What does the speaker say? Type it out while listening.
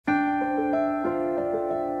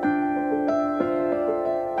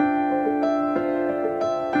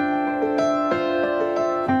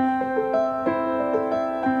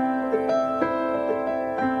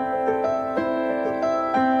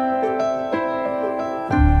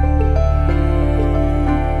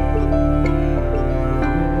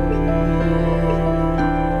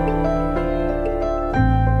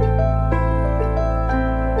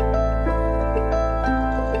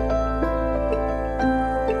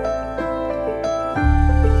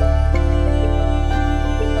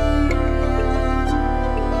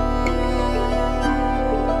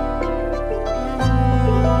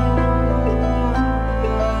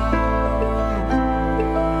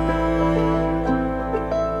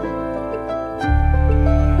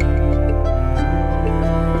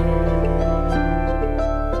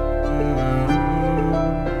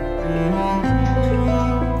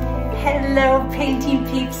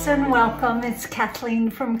welcome. It's Kathleen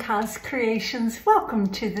from COZ Creations. Welcome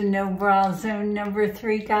to the No Bra Zone number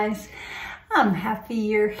 3, guys. I'm happy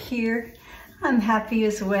you're here. I'm happy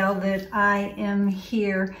as well that I am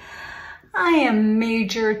here. I am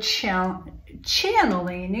major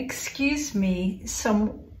channeling,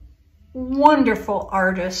 some wonderful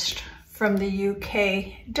artists from the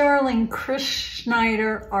UK, darling Chris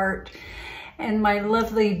Schneider art, and my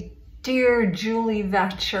lovely dear Julie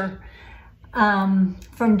Vatcher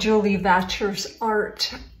from Julie Vatcher's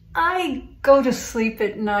art. I go to sleep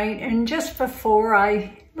at night, and just before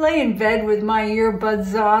I lay in bed with my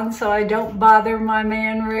earbuds on so I don't bother my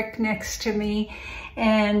man Rick next to me,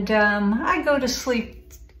 and I go to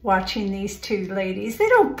sleep watching these two ladies. They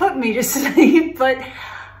don't put me to sleep, but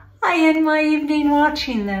I end my evening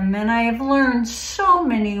watching them, and I have learned so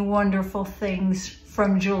many wonderful things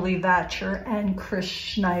from Julie Vatcher and Chris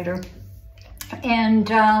Schneider.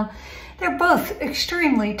 And they're both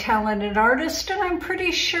extremely talented artists, and I'm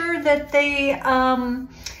pretty sure that they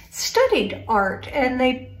studied art and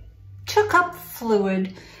they took up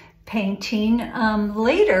fluid painting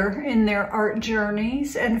later in their art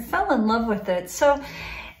journeys and fell in love with it. So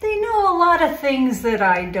they know a lot of things that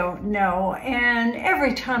I don't know, and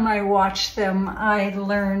every time I watch them, I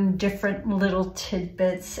learn different little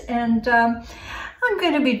tidbits. And I'm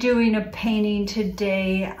going to be doing a painting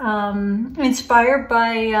today inspired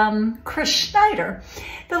by Chris Schneider.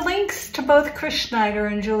 The links to both Chris Schneider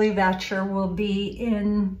and Julie Vatcher will be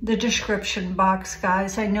in the description box,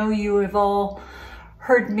 guys. I know you have all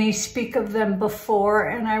heard me speak of them before,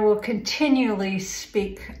 and I will continually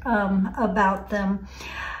speak about them.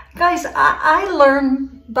 Guys, I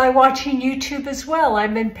learn by watching YouTube as well.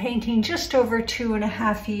 I've been painting just over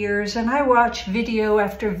 2.5 years, and I watch video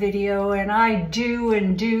after video, and I do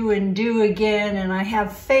and do and do again, and I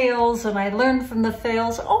have fails, and I learn from the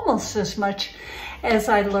fails almost as much as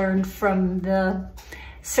I learned from the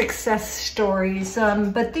success stories.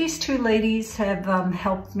 But these two ladies have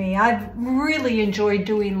helped me. I've really enjoyed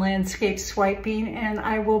doing landscape swiping, and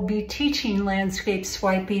I will be teaching landscape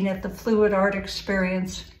swiping at the Fluid Art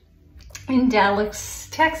Experience in Dallas,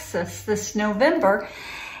 Texas this November.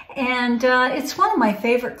 And it's one of my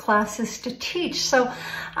favorite classes to teach. So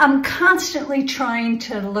I'm constantly trying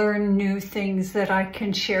to learn new things that I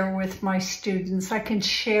can share with my students. I can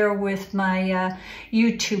share with my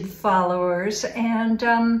YouTube followers. And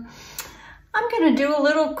I'm going to do a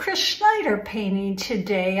little Chris Schneider painting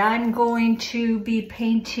today. I'm going to be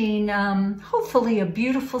painting hopefully a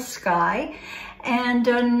beautiful sky and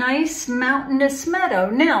a nice mountainous meadow.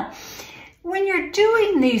 Now, when you're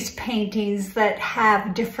doing these paintings that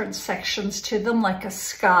have different sections to them, like a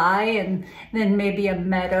sky and then maybe a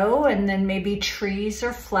meadow and then maybe trees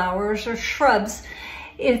or flowers or shrubs,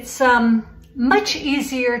 it's much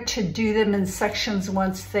easier to do them in sections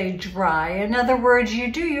once they dry. In other words,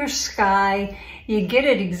 you do your sky, you get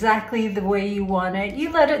it exactly the way you want it,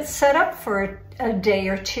 you let it set up for a day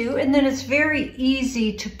or two, and then it's very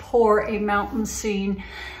easy to pour a mountain scene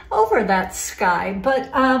over that sky. But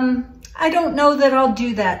I don't know that I'll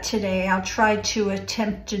do that today. I'll try to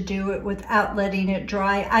attempt to do it without letting it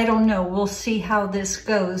dry. I don't know. We'll see how this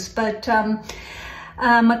goes. But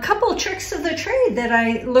a couple tricks of the trade that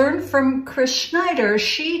I learned from Chris Schneider.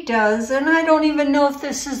 She does, and I don't even know if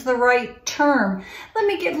this is the right term. Let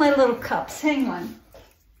me get my little cups. Hang on.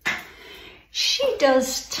 She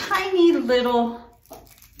does tiny little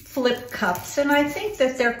flip cups, and I think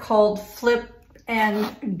that they're called flip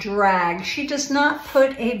and drag. She does not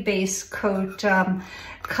put a base coat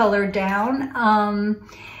color down,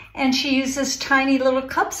 and she uses tiny little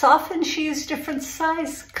cups. Often she uses different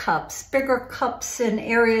size cups, bigger cups in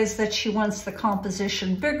areas that she wants the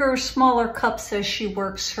composition bigger, smaller cups as she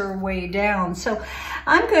works her way down. So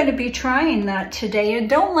I'm going to be trying that today, and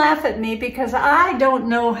don't laugh at me because I don't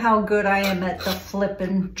know how good I am at the flip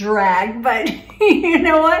and drag, but you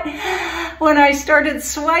know what? When I started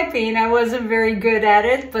swiping, I wasn't very good at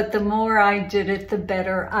it, but the more I did it, the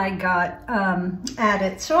better I got at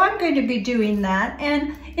it. So I'm going to be doing that.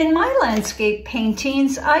 And in my landscape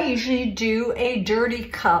paintings, I usually do a dirty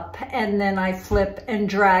cup and then I flip and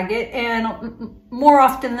drag it. And more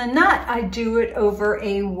often than not, I do it over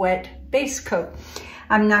a wet base coat.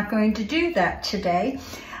 I'm not going to do that today.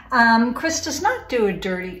 Chris does not do a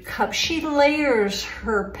dirty cup. She layers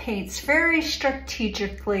her paints very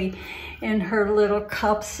strategically in her little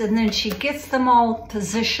cups, and then she gets them all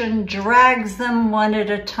positioned, drags them one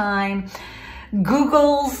at a time,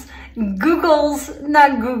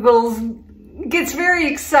 gets very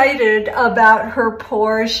excited about her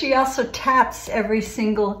pour. She also taps every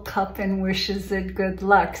single cup and wishes it good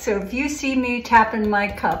luck. So if you see me tapping my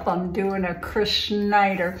cup, I'm doing a Chris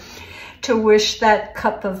Schneider to wish that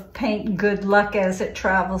cup of paint good luck as it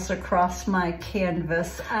travels across my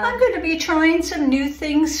canvas. I'm going to be trying some new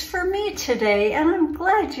things for me today, and I'm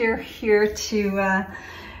glad you're here to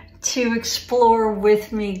explore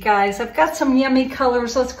with me, guys. I've got some yummy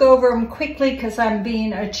colors. Let's go over them quickly because I'm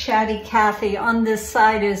being a chatty Cathy. On this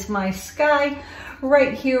side is my sky.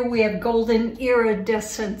 Right here we have golden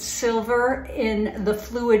iridescent silver in the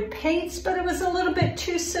fluid paints, but it was a little bit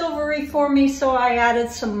too silvery for me, so I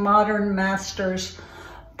added some Modern Masters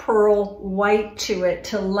pearl white to it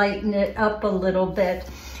to lighten it up a little bit.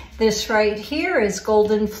 This right here is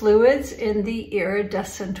golden fluids in the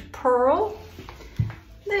iridescent pearl.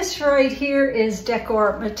 This right here is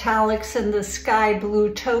DecoArt Metallics in the sky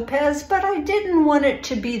blue topaz, but I didn't want it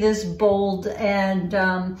to be this bold and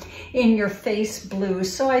in your face blue.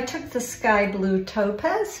 So I took the sky blue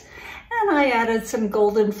topaz and I added some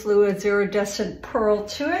golden fluids iridescent pearl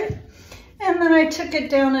to it. And then I took it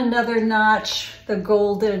down another notch, the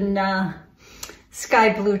golden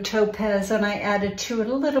sky blue topaz, and I added to it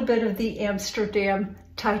a little bit of the Amsterdam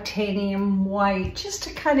titanium white, just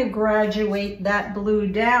to kind of graduate that blue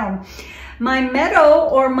down. My meadow,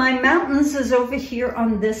 or my mountains, is over here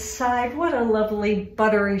on this side. What a lovely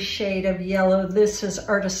buttery shade of yellow. This is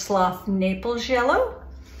Artist Loft Naples yellow.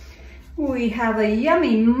 We have a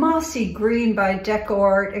yummy mossy green by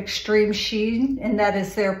DecoArt Extreme Sheen, and that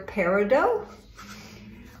is their Peridot.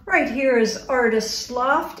 Right here is Artist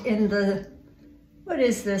Loft in the, what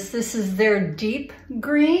is this? This is their deep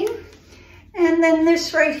green. And then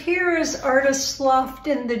this right here is Artist Loft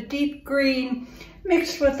in the deep green,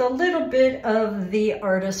 mixed with a little bit of the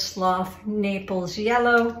Artist Loft Naples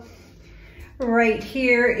yellow. Right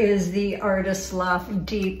here is the Artist Loft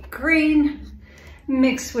deep green,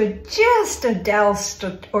 mixed with just a douse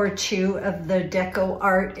or two of the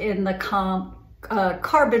DecoArt in the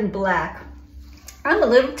carbon black. I'm a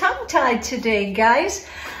little tongue-tied today, guys.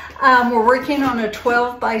 We're working on a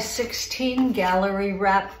 12 by 16 gallery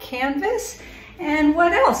wrap canvas. And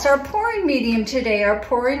what else? Our pouring medium today. Our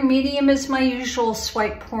pouring medium is my usual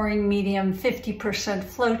swipe pouring medium, 50%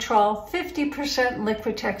 Floetrol, 50%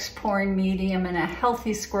 Liquitex pouring medium, and a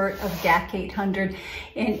healthy squirt of GAC 800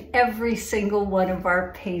 in every single one of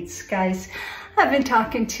our paints, guys. I've been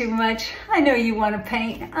talking too much. I know you want to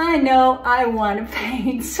paint. I know I want to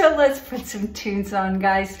paint. So let's put some tunes on,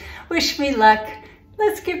 guys. Wish me luck.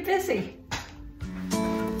 Let's get busy.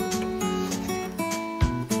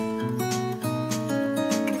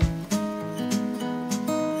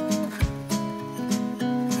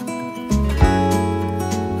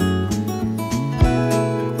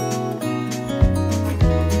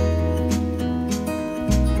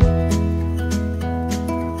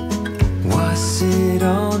 Was it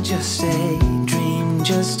all just a dream,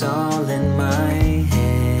 just all in my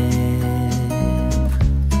head?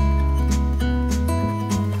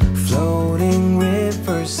 Floating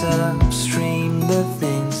rivers upstream, the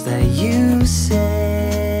things that you said.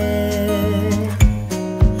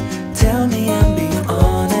 Tell me and be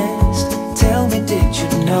honest. Tell me, did you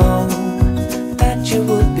know that you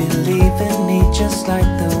would believe in me just like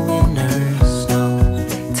the winter's snow?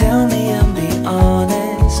 Tell me and be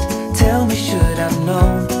honest. Tell me, should I've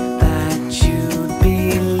known that you'd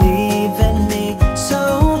believe in me?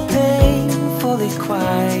 So painfully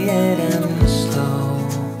quiet and slow.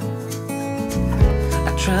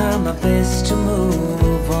 I try my best to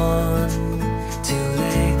move on, to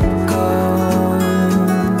let go.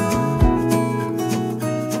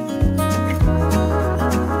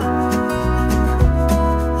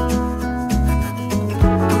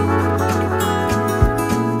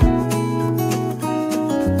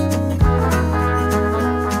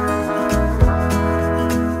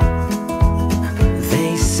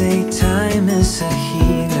 They say time is a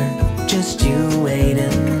healer, just you wait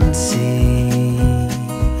and see.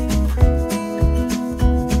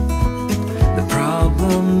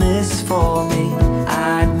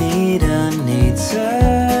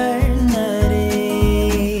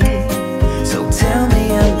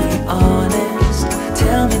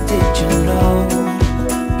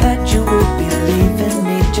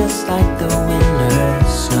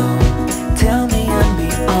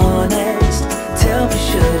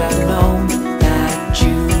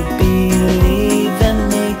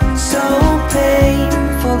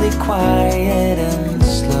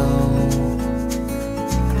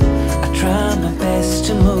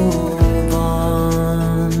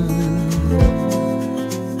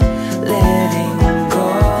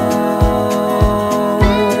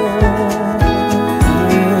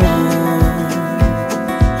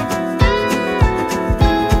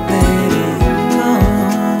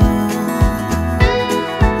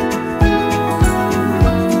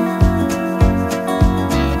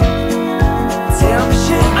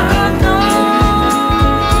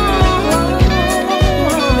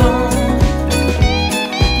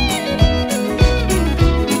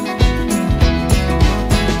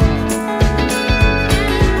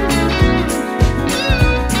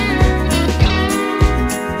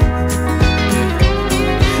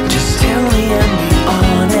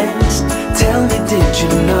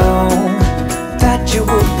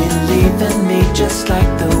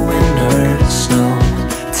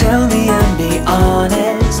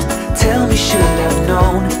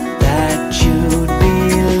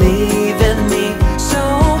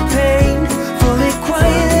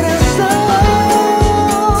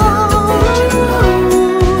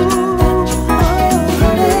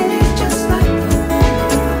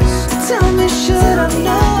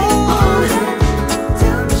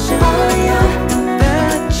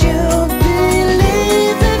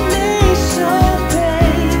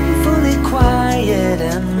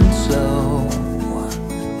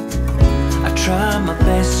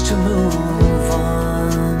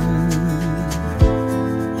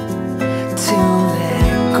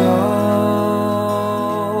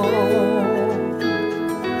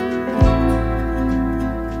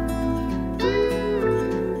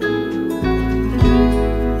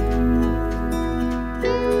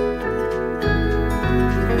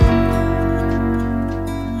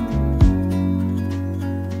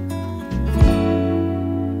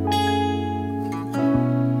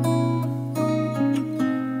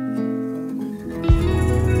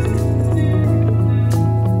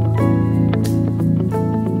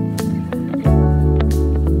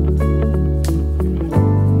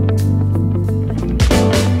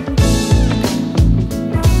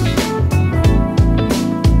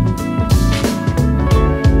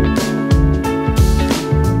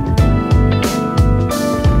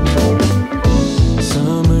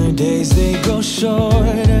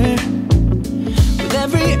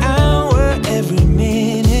 every hour, every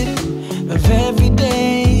minute of every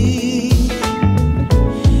day.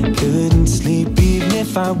 Couldn't sleep even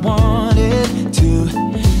if I wanted to.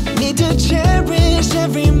 Need to cherish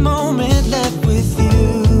every moment left with you.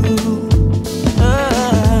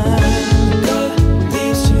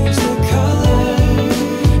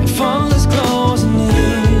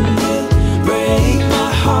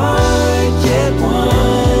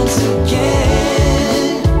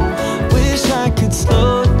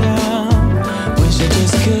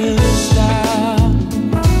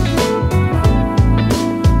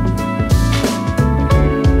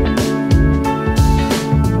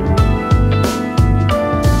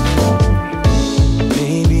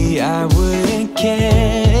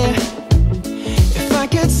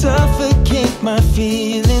 My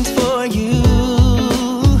feelings for you,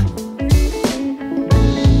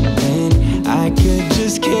 and I could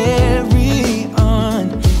just carry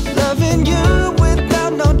on loving you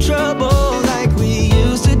without no trouble like we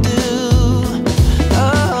used to do.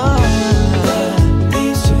 Oh,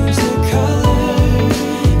 these change the color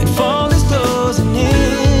and fall is closing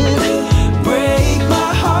in. Break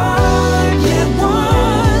my heart yet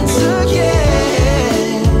once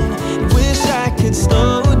again. Wish I could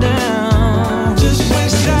slow down.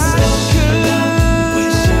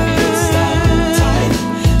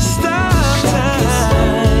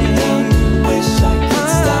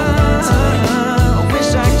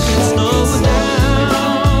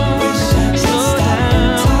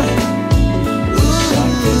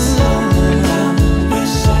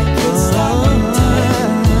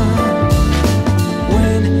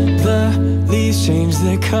 Change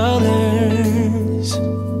the colors,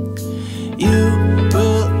 you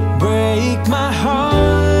will break my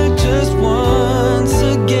heart just once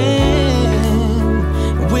again.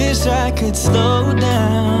 Wish I could slow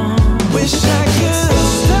down. Wish I could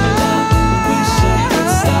stop. Wish I could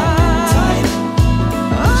stop time.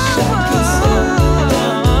 Wish I could slow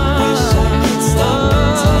down. Wish I could slow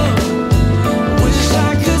time. Wish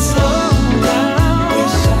I could slow down.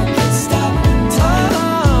 Wish I could stop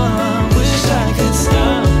time. Wish I could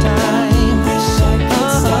stop time. Wish I could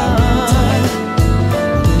stop time.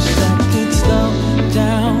 Wish I could slow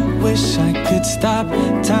down. Wish I could stop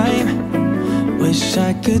time. Wish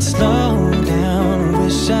I could slow down.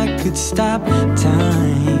 Wish I could stop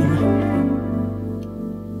time.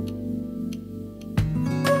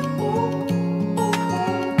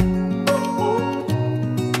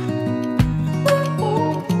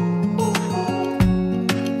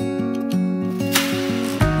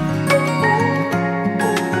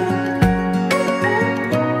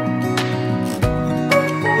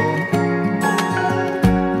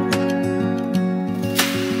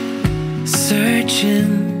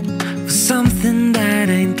 Searching for something that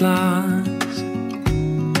ain't lost.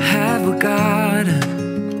 Have we got it?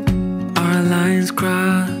 Our lines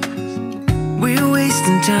crossed. We're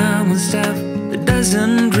wasting time on stuff that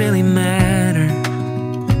doesn't really matter,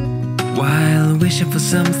 while wishing for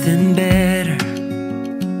something better.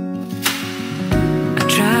 I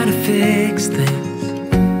try to fix things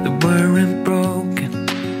that weren't broken,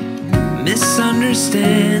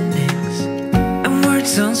 misunderstandings and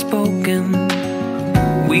words unspoken.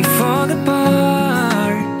 We fall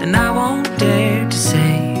apart, and I won't dare to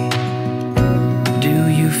say, do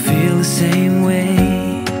you feel the same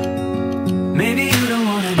way? Maybe you don't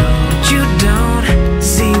wanna know, but you don't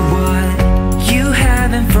see what you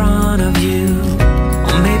have in front of you.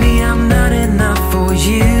 Or maybe I'm not enough for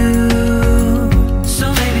you,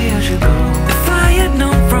 so maybe I should go. If I had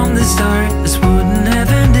known from the start, this wouldn't have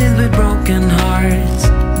ended with broken hearts.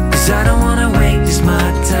 'Cause I don't wanna waste my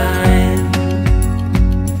time.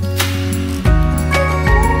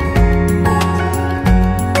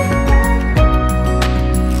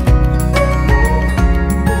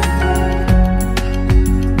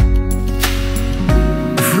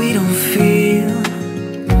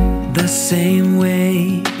 Same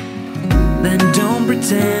way, then don't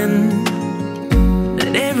pretend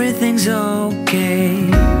that everything's okay.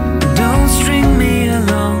 Don't string me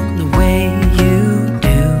along the way you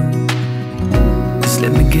do. Just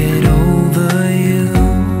let me get over you.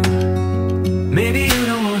 Maybe you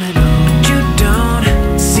don't wanna know, but you don't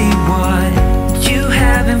see what you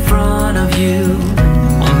have in front of you.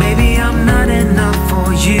 Or maybe I'm not enough for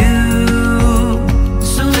you,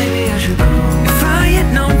 so maybe I should go. If I had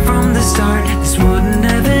known from the start, this wouldn't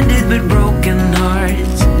have ended with broken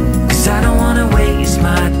hearts. 'Cause I don't wanna waste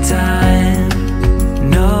my time.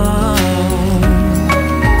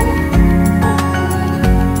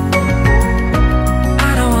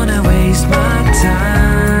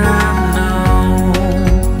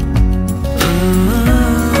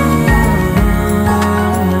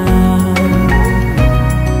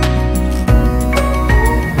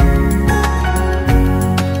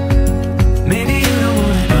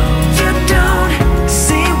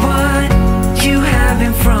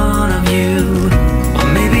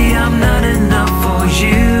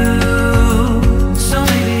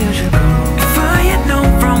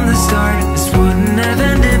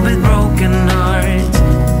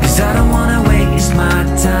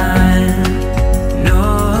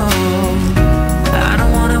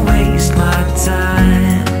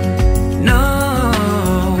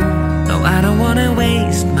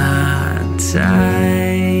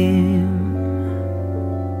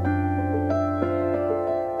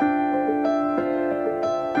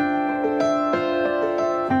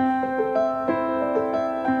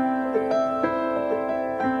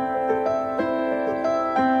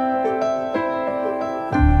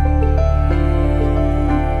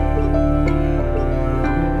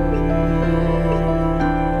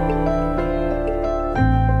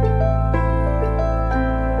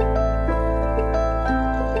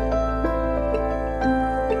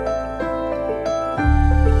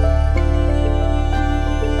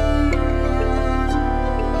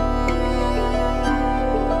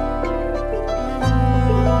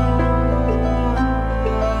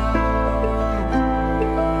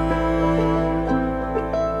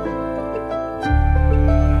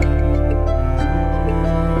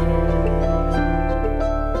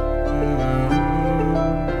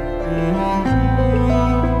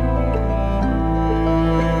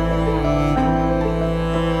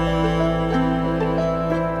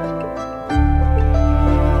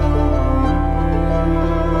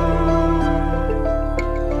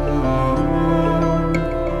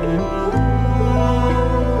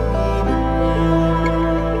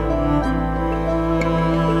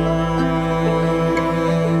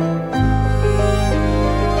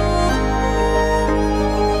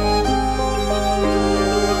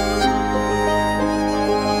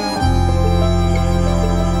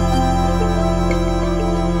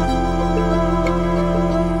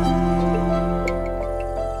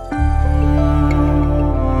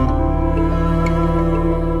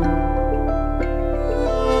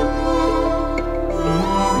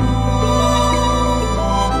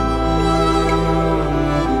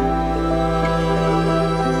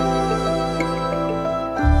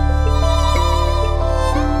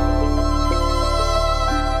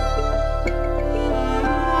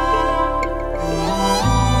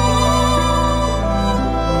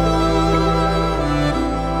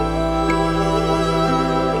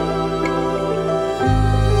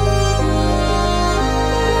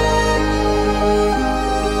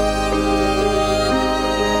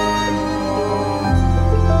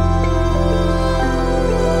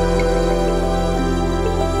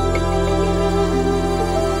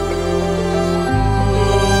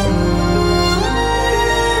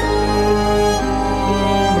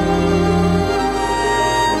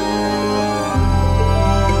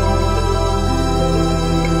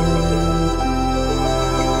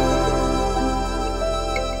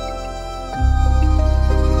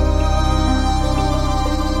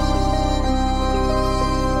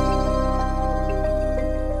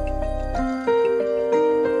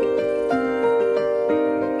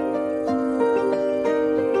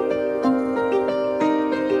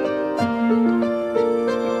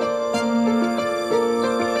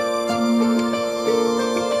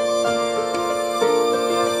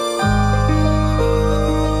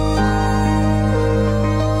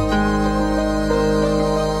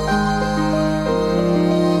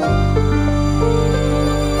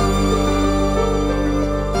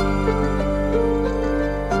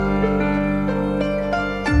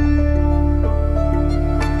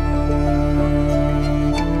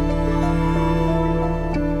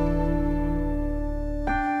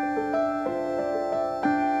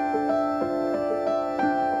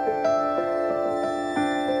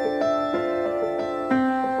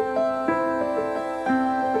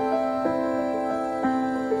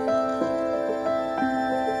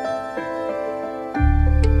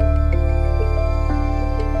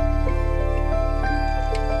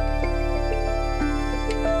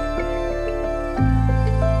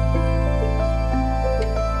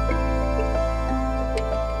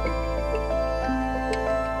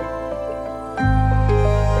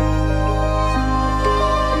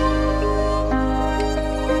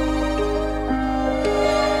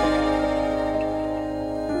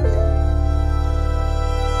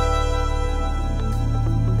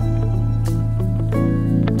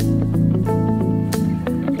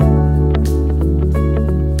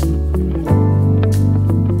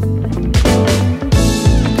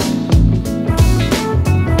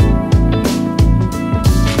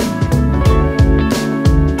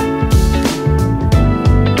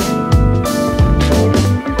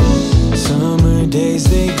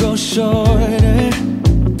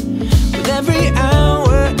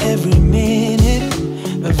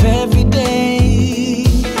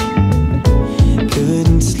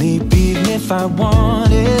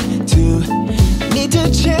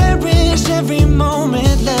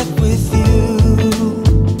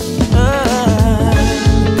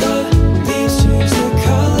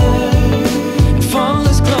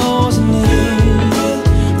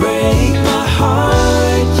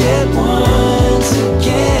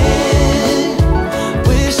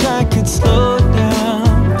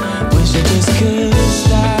 just could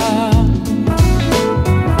stop.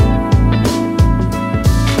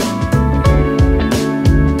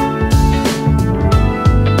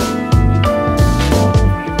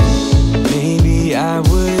 Maybe I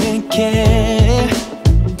wouldn't care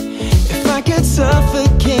if I could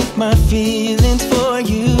suffocate my feelings for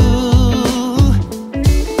you.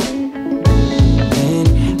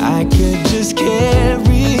 Then I could just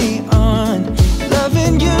carry on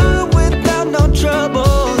loving you without no trouble.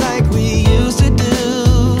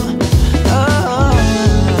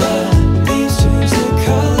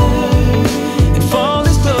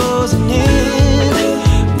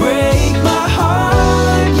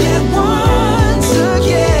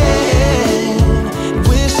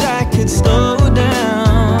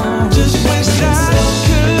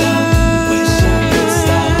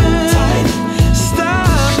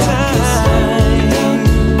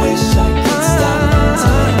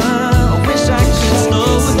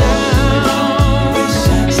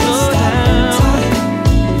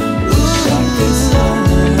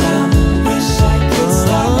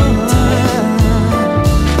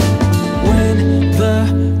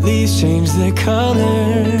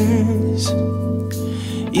 Colors,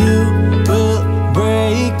 you will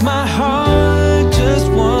break my heart just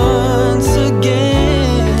once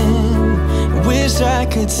again. Wish I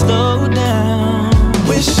could slow down.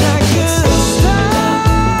 Wish I could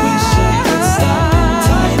stop. Wish I could stop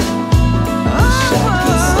time. Wish I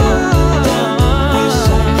could slow down. Wish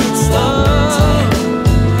I could stop time.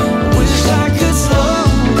 Wish I could slow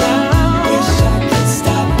down. Wish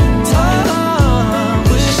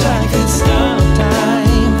I could stop time.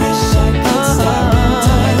 Wish I could stop.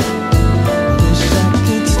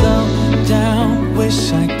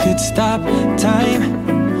 Wish I could stop time.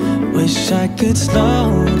 Wish I could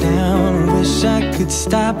slow down. Wish I could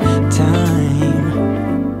stop time.